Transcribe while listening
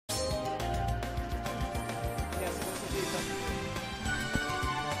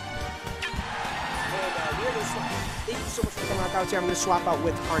thank you so much for coming out here. I'm going to swap out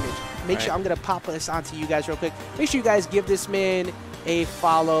with Carnage. Make sure I'm going to pop this onto you guys real quick. Make sure you guys give this man a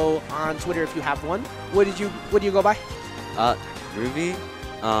follow on Twitter if you have one. What do you go by? Groovy.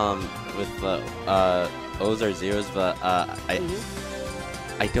 With O's or zeros, but I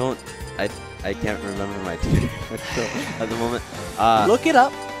can't remember my Twitter at the moment. Look it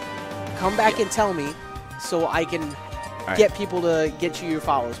up. Come back and tell me, so I can get people to get you your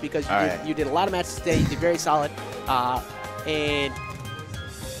follows, because you did a lot of matches today. You did very solid, and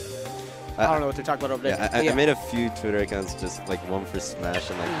I don't know what they're talking about over there. I made a few Twitter accounts, just like one for Smash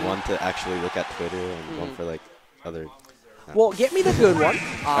and like one to actually look at Twitter and one for like other. Well, get me the good one.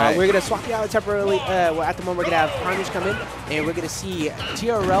 We're going to swap you out temporarily. At the moment, we're going to have Carnage come in, and we're going to see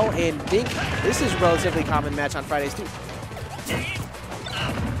TRL and Dink. This is a relatively common match on Fridays, too.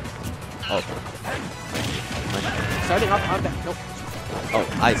 Oh. Starting off on that. Nope. Oh,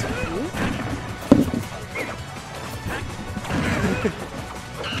 ice.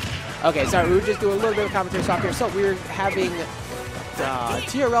 Okay, sorry. We were just doing a little bit of commentary swap here. So we're having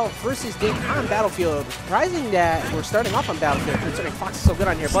TRL versus Dink on Battlefield. Surprising that we're starting off on Battlefield, considering Fox is so good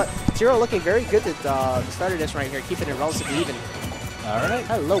on here. But TRL looking very good at the start of this right here, keeping it relatively even. All right.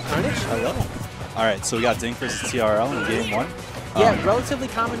 Hello, Carnage. Hello. All right, so we got Dink versus TRL in game one. Yeah, relatively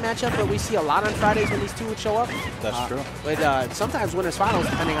common matchup, but we see a lot on Fridays when these two would show up. That's true. But sometimes winners finals,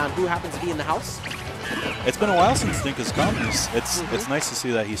 depending on who happens to be in the house. It's been a while since Dink has come. It's nice to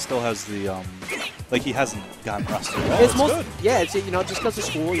see that he still has the like he hasn't gotten rusty. It's good. Yeah, it's just because of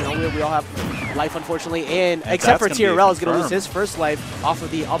school. You know, we all have life, unfortunately, and except for TRL is going to lose his first life off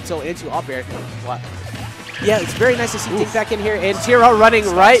of the up tilt into up air. What? Yeah, it's very nice to see Dink back in here, and TRL running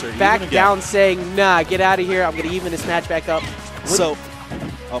right back down, saying, "Nah, get out of here. I'm going to even this match back up." So,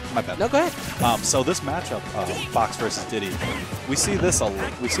 oh my bad. No, go ahead. So this matchup, Fox versus Diddy, we see this a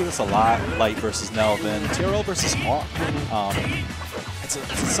lot. Light versus Nelvin, TRL versus Hawk. It's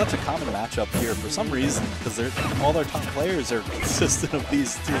such a common matchup here for some reason, because all their top players are consistent of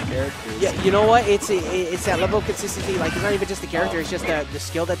these two characters. Yeah, you know what? It's that level of consistency. Like, it's not even just the character; it's just the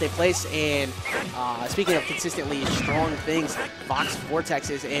skill that they place. And speaking of consistently strong things, Fox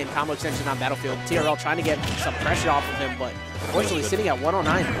Vortexes and combo extension on Battlefield. TRL trying to get some pressure off of him, but unfortunately sitting at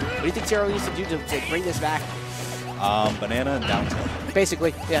 109. What do you think TRL needs to do to bring this back? Banana and down tilt.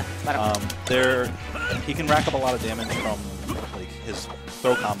 Basically, yeah. He can rack up a lot of damage from like his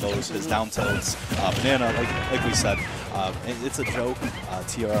throw combos, his down tilts. Banana, like we said, it's a joke.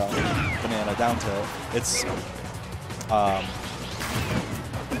 TRL, banana, down tilt. It's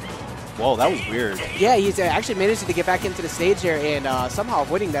whoa, that was weird. Yeah, he's actually managed to get back into the stage there and somehow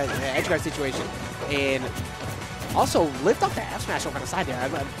avoiding that edge guard situation. And also lift up the F smash over the side there.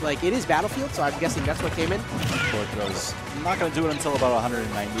 Like, it is Battlefield, so I'm guessing that's what came in. Forward throws. Not going to do it until about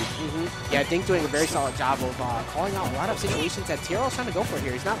 190. Yeah, Dink doing a very solid job of calling out a lot of situations that TRL's trying to go for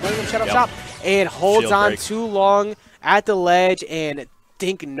here. He's not letting him shut up shop, and holds shield on break too long at the ledge, and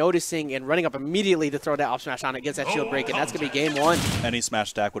Dink noticing and running up immediately to throw that up smash on it, gets that shield break, and that's going to be game one. Any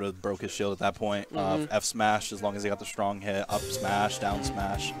smash stack would have broke his shield at that point. F smash, as long as he got the strong hit, up smash, down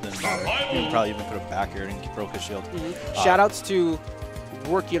smash, didn't matter. He probably even could have back aired and broke his shield. Shout outs to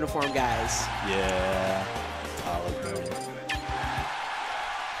work uniform guys. Yeah.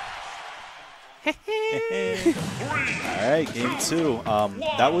 Alright, game two.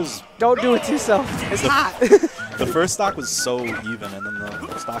 That was... Don't do it to yourself. It's hot. The first stock was so even, and then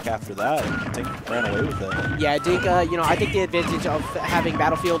the stock after that, Dink ran away with it. Yeah, Dink, you know, I think the advantage of having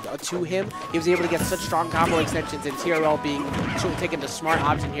Battlefield to him, he was able to get such strong combo extensions, and TRL being taking the smart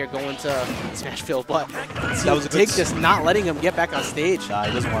option here going to Smashfield. But that was Dink just not letting him get back on stage. Nah,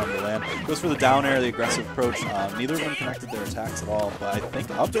 he doesn't want him to land. Goes for the down air, the aggressive approach. Neither of them connected their attacks at all, but I think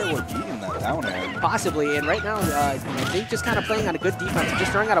up there we're beating that down air. Possibly, and right now, Dink just kind of playing on a good defense,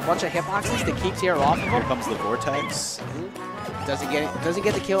 just throwing out a bunch of hitboxes to keep TRL off of him. Here comes the Vortex. Doesn't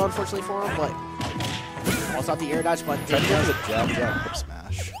get the kill, unfortunately, for him, but also out the air dodge. But trying to get the jab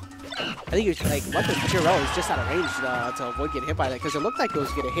smash. I think he was like, what the TRL is just out of range to avoid getting hit by that, because it looked like it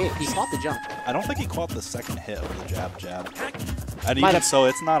was going to hit. He caught the jump. I don't think he caught the second hit of the jab. And even so,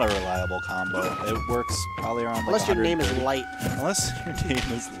 it's not a reliable combo. It works probably around unless like your name is Light. Unless your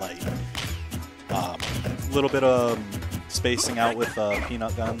name is Light. A little bit of spacing out with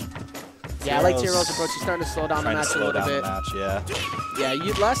Peanut Gun. Yeah, I like TRL's approach. He's starting to slow down the match a little bit. Yeah,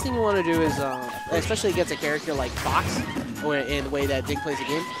 last thing you want to do is, especially against a character like Fox, or in the way that Dink plays the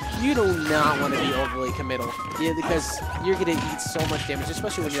game, you do not want to be overly committal. Yeah, because you're going to eat so much damage,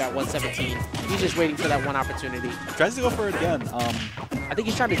 especially when you're at 117. He's just waiting for that one opportunity. Tries to go for it again. I think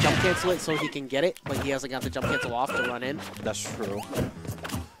he's trying to jump cancel it so he can get it, but he hasn't got the jump cancel off to run in. That's true.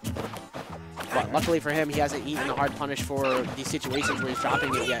 Mm-hmm. luckily for him, he hasn't eaten the hard punish for these situations where he's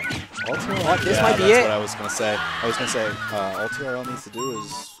dropping it yet. This might be that's it. what I was going to say. All TRL needs to do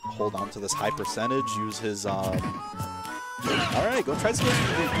is hold on to this high percentage, use his... all right, go try some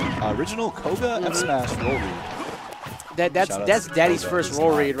original Koga F smash roll read. That's Daddy's first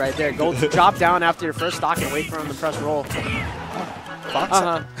roll read right there. Go drop down after your first stock and wait for him to press roll.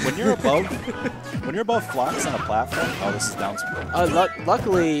 Fox, when you're above Flox on a platform, oh, this is down some.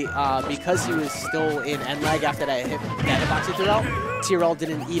 Luckily, because he was still in end lag after that hitbox he threw out, TRL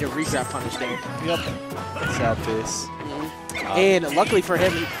didn't eat a regrab punish there. Yep. Sad face. And luckily for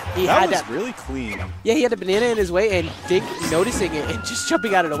him, he had that really clean. Yeah, he had the banana in his way, and Dink noticing it and just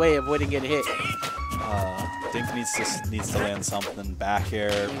jumping out of the way, avoiding getting hit. Dink needs to land something back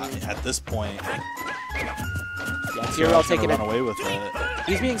here. At this point, yeah, TRL taking run away with it.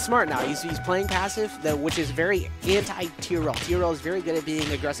 He's being smart now. He's playing passive, which is very anti-TRL. TRL is very good at being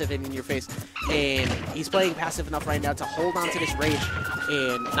aggressive and in your face, and he's playing passive enough right now to hold on to this rage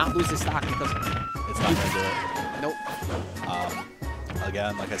and not lose his stock because it's not going to do it. Nope.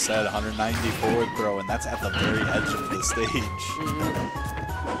 Again, like I said, 190 forward throw, and that's at the very edge of the stage.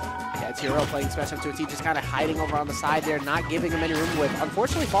 Yeah, TRL playing smash up to a T, just kind of hiding over on the side there, not giving him any room with.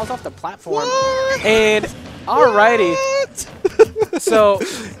 Unfortunately, falls off the platform. What? And alrighty. So.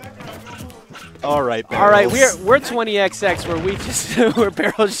 All right, Barrels. All right, we're 20XX where we just where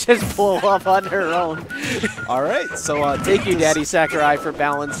Barrels just blow up on her own. All right, so thank you, Daddy Sakurai, for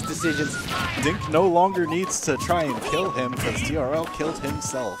balanced decisions. Dink no longer needs to try and kill him because TRL killed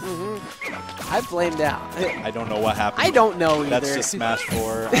himself. I blamed out. I don't know what happened. I don't know either. That's just Smash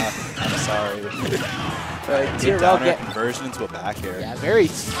 4. I'm sorry. TRL get conversion into a back air. Yeah, very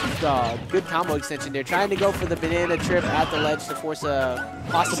good combo extension there. Trying to go for the banana trip at the ledge to force a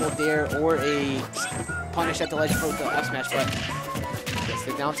possible dare or a punish at the ledge for the up smash, but gets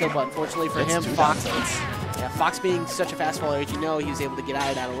the down tilt. But unfortunately for him, Fox being such a fast faller, as you know, he was able to get out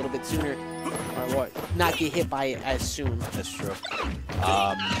of that a little bit sooner, or not get hit by it as soon. That's true.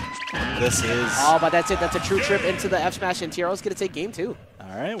 This is... Oh, but that's it. That's a true trip into the F smash, and TRL's going to take game 2.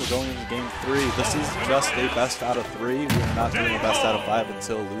 All right, we're going into game 3. This is just a best out of 3. We are not doing a best out of 5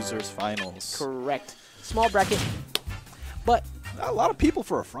 until losers finals. Correct. Small bracket, but a lot of people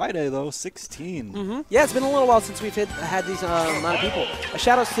for a Friday though. 16. Yeah, it's been a little while since we've had these amount of people. A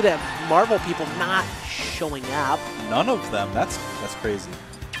shout out to the Marvel people not showing up. None of them. That's crazy.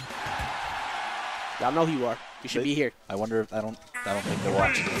 Y'all know who you are. You should be here. I wonder if I don't think they're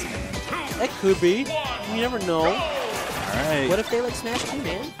watching this game. That could be. You never know. All right. What if they like Smash 2,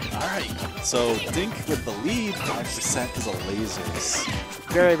 man? All right. So Dink with the lead, 5% because of lasers.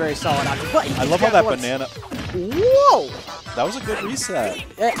 Very, very solid. But I love how that banana. Whoa! That was a good reset.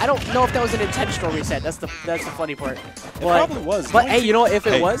 I don't know if that was an intentional reset. That's the funny part. It probably was. But hey, you know what? If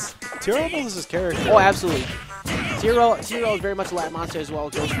it was, TRL knows his character. Oh, absolutely. TRL is very much a lap monster as well.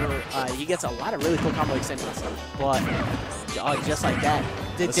 Goes for he gets a lot of really cool combo extensions, but just like that,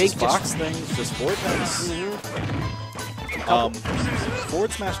 the Dink Fox things just forward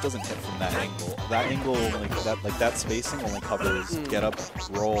forward smash doesn't hit from that angle. That angle, like that spacing, only covers get up,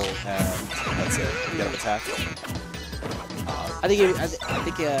 roll, and that's it. Get up attack. I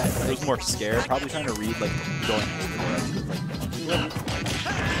think it was more scared, probably trying to read like going over.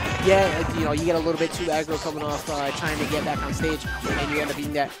 Yeah, you know, you get a little bit too aggro coming off trying to get back on stage, and you end up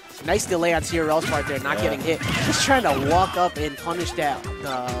being that nice delay on TRL's part there, not getting hit. Just trying to walk up and punish that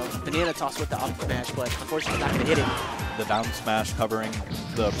banana toss with the up smash, but unfortunately not going to hit it. The down smash covering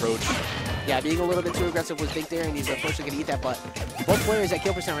the approach. Yeah, being a little bit too aggressive with Dink there, and he's unfortunately going to eat that, but both players at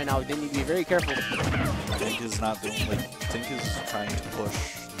kill percent right now, they need to be very careful. Dink is not doing, Dink is trying to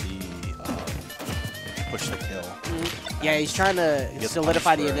push the kill. Yeah, he's trying to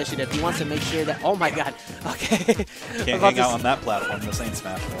solidify the initiative. He wants to make sure that, oh my god, okay. Can't hang out on that platform, this ain't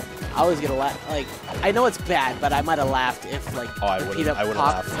Smash Ball. I was going to laugh, I know it's bad, but I might have laughed if, I would have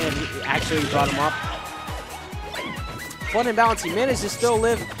laughed. And he actually brought him up. Fun and balance, he managed to still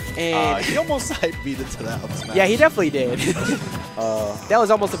live, and... he almost side beat it to that up smash. Yeah, he definitely did. That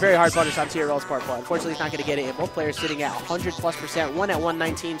was almost a very hard punish on TRL's part, but unfortunately he's not going to get it. And both players sitting at 100+%, one at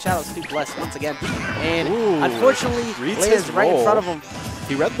 119. Shoutouts to Bless once again. And unfortunately, lands right in front of him.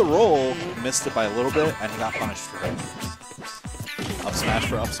 He read the roll, missed it by a little bit, and he got punished for it. Up smash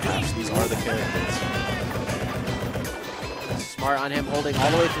for up smash. These are the characters. Smart on him, holding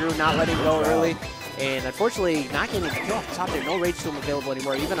all the way through, not letting go early. And unfortunately, not getting a kill off the top there. No rage tool available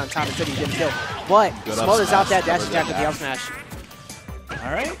anymore. Even on top, until he didn't kill. But Smothers out that dash attack with the up smash.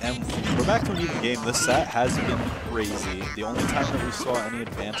 All right, and we're back to an even game. This set has been crazy. The only time that we saw any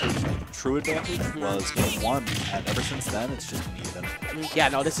advantage, like true advantage, was game 1, and ever since then, it's just been even. Yeah,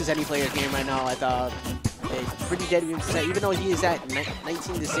 no, this is any player's game right now. I thought it's pretty dead even set. Even though he is at 19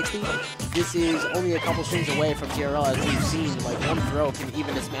 to 60, this is only a couple strings away from TRL, as we've seen. Like one throw can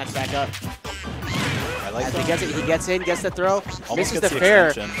even this match back up. Like as he gets it, he gets in, gets the throw, almost misses gets the fair,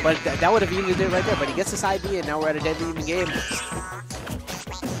 extension. but that would have evened it right there. But he gets the side B, and now we're at a dead even game.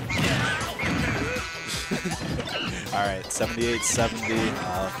 All right,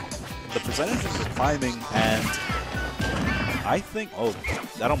 78-70. The percentages are climbing, and I think, oh,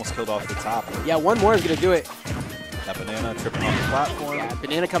 that almost killed off the top. Yeah, one more is going to do it. That banana tripping on the platform. Yeah,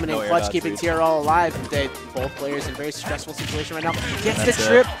 banana coming in clutch, keeping TRL alive. Both players in a very stressful situation right now. Gets the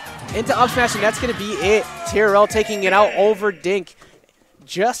trip into up smash, and that's going to be it. TRL taking it out over Dink.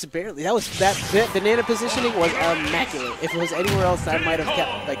 Just barely. That banana positioning was immaculate. If it was anywhere else, that might have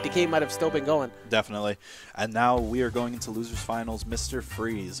kept, like, the game might have still been going. Definitely. And now we are going into losers finals. Mr.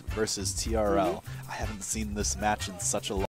 Freeze versus TRL. I haven't seen this match in such a long